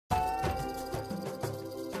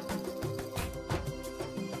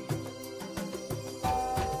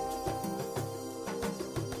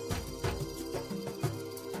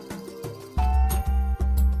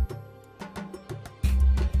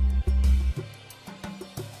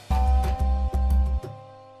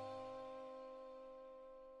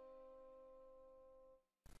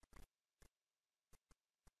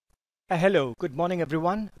Hello, good morning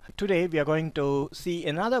everyone. Today we are going to see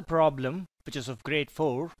another problem which is of grade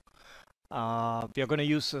 4. We are going to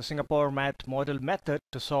use the Singapore Math Model method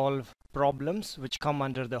to solve problems which come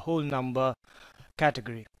under the whole number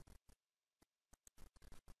category.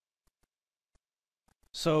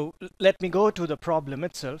 So let me go to the problem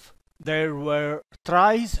itself. There were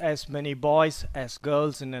thrice as many boys as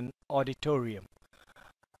girls in an auditorium.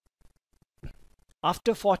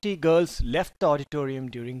 After 40 girls left the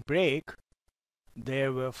auditorium during break,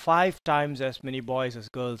 there were 5 times as many boys as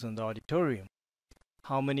girls in the auditorium.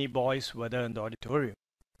 How many boys were there in the auditorium?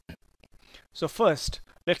 So first,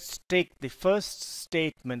 let's take the first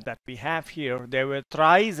statement that we have here. There were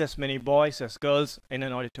thrice as many boys as girls in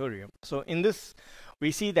an auditorium. So in this,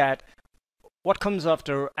 we see that what comes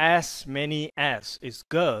after as many as is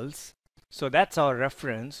girls. So that's our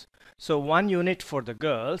reference. So 1 unit for the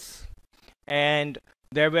girls. And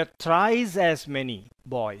there were thrice as many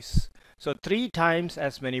boys. So 3 times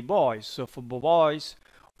as many boys. So for boys,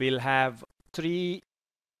 we'll have 3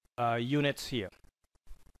 units here.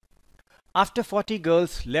 After 40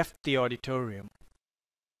 girls left the auditorium,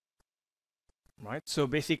 right? So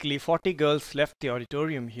basically 40 girls left the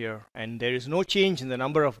auditorium here, and there is no change in the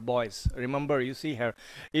number of boys. Remember, you see here,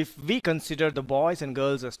 if we consider the boys and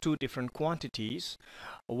girls as 2 different quantities,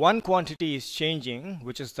 one quantity is changing,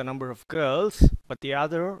 which is the number of girls, but the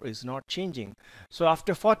other is not changing. So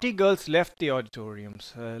after 40 girls left the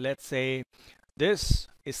auditoriums, let's say this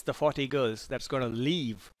is the 40 girls that's going to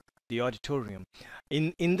leave the auditorium.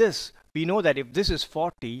 In this, we know that if this is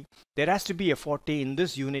 40, there has to be a 40 in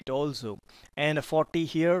this unit also, and a 40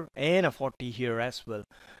 here and a 40 here as well.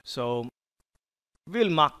 So we'll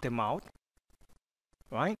mark them out,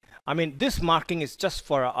 right? I mean, this marking is just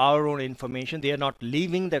for our own information. They are not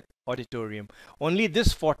leaving the auditorium. Only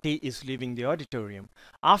this 40 is leaving the auditorium.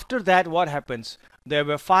 After that, what happens? There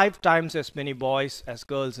were 5 times as many boys as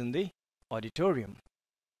girls in the auditorium.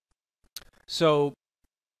 So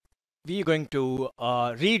we are going to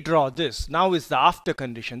redraw this. Now is the after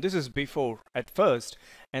condition. This is before at first,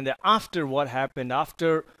 and the after, what happened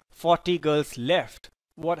after 40 girls left,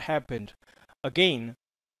 what happened? Again,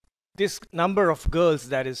 this number of girls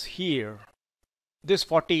that is here, this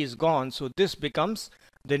 40 is gone, so this becomes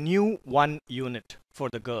the new 1 unit for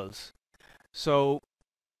the girls. So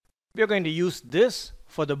we are going to use this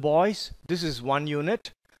for the boys. This is 1 unit.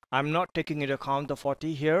 I'm not taking into account the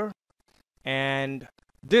 40 here, and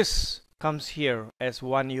this comes here as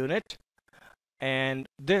 1 unit, and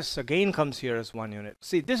this again comes here as 1 unit.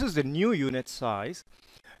 See, this is the new unit size.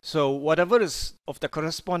 So whatever is of the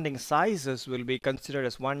corresponding sizes will be considered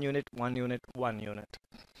as 1 unit, 1 unit, 1 unit.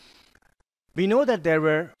 We know that there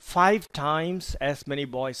were 5 times as many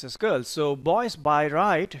boys as girls. So boys by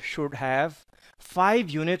right should have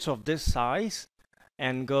 5 units of this size,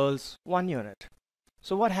 and girls 1 unit.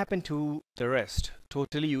 So what happened to the rest?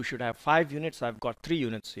 Totally you should have 5 units. I've got 3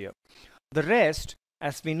 units here. The rest,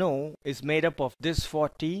 as we know, is made up of this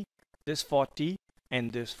 40,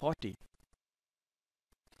 and this 40.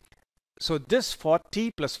 So this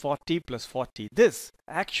 40 plus 40 plus 40, this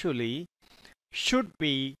actually should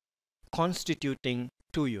be constituting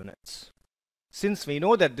 2 units. Since we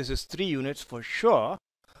know that this is 3 units for sure,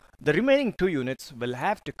 the remaining 2 units will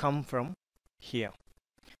have to come from here.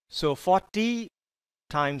 So 40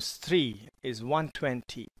 times 3 is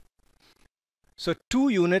 120. So 2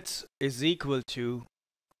 units is equal to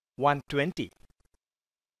 120.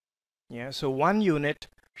 Yeah, so 1 unit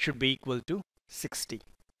should be equal to 60.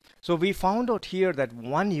 So we found out here that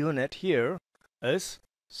 1 unit here is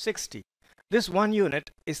 60. This 1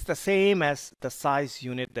 unit is the same as the size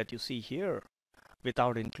unit that you see here,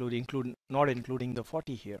 without not including the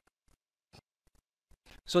 40 here.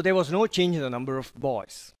 So there was no change in the number of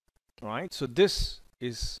boys, right? So this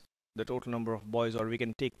is the total number of boys, or we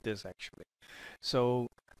can take this actually. So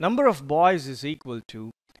number of boys is equal to,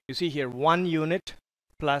 you see here, 1 unit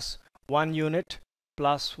plus 1 unit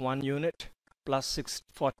plus 1 unit plus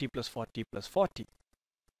 40 plus 40 plus 40.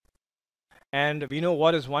 And we know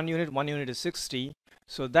what is 1 unit. 1 unit is 60.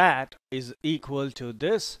 So that is equal to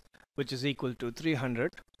this, which is equal to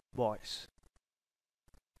 300 boys.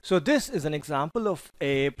 So this is an example of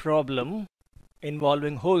a problem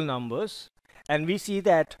involving whole numbers, and we see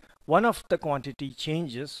that one of the quantity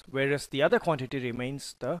changes, whereas the other quantity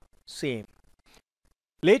remains the same.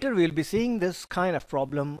 Later we'll be seeing this kind of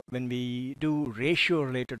problem when we do ratio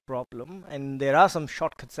related problem, and there are some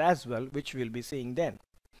shortcuts as well which we'll be seeing then.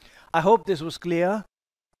 I hope this was clear.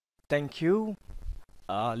 Thank you.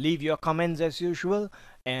 Leave your comments as usual,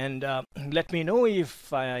 and let me know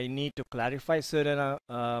if I need to clarify certain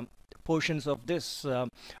portions of this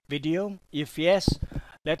video. If yes,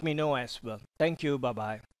 let me know as well. Thank you. Bye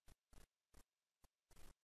bye.